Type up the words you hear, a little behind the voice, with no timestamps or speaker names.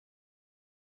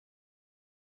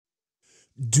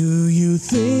Do you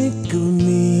think of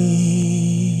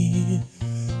me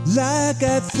like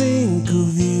I think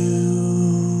of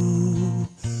you?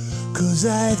 'Cause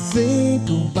I think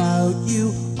about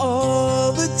you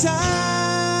all the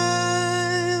time.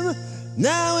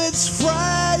 Now it's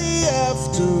Friday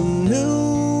afternoon,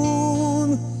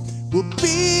 we'll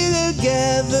be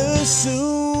together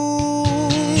soon.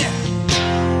 Yeah.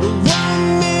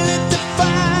 1 minute to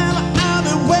 5, I'll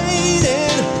be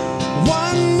waiting.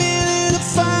 1 minute to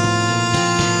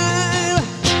 5.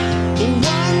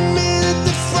 1 minute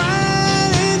to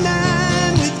Friday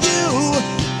night with you.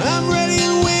 I'm ready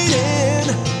and waiting.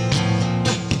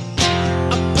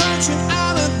 I'm punching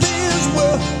out of this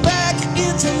world back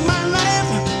into my life.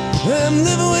 I'm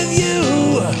living with you.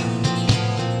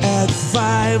 At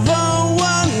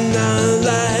 5:01, our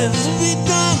lives have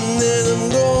begun, and I'm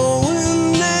going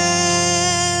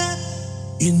there.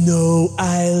 You know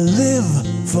I live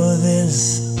for this,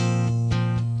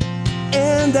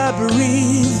 and I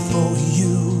breathe for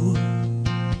you.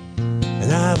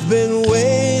 And I've been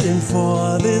waiting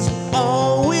for this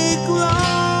all week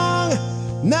long.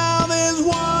 Now there's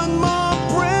one more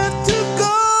breath to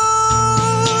go.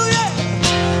 Yeah.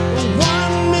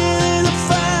 1 minute to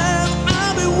 5,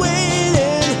 I'll be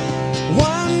waiting.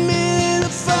 1 minute to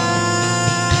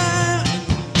 5.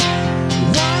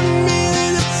 1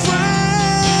 minute to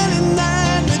Friday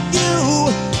night with you.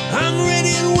 I'm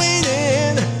ready and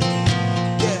waiting.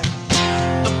 Yeah.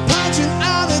 I'm punching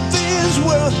out of this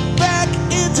world back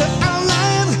into our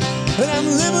life, and I'm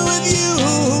living with you.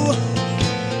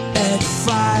 At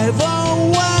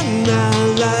 5:01, our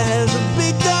lives have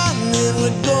begun, and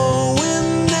we're going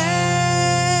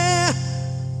there.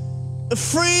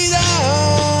 Freedom,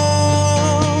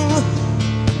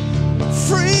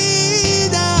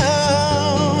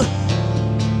 freedom.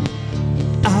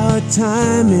 Our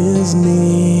time is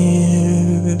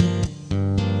near,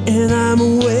 and I'm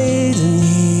waiting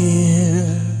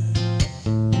here,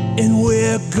 and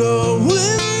we're going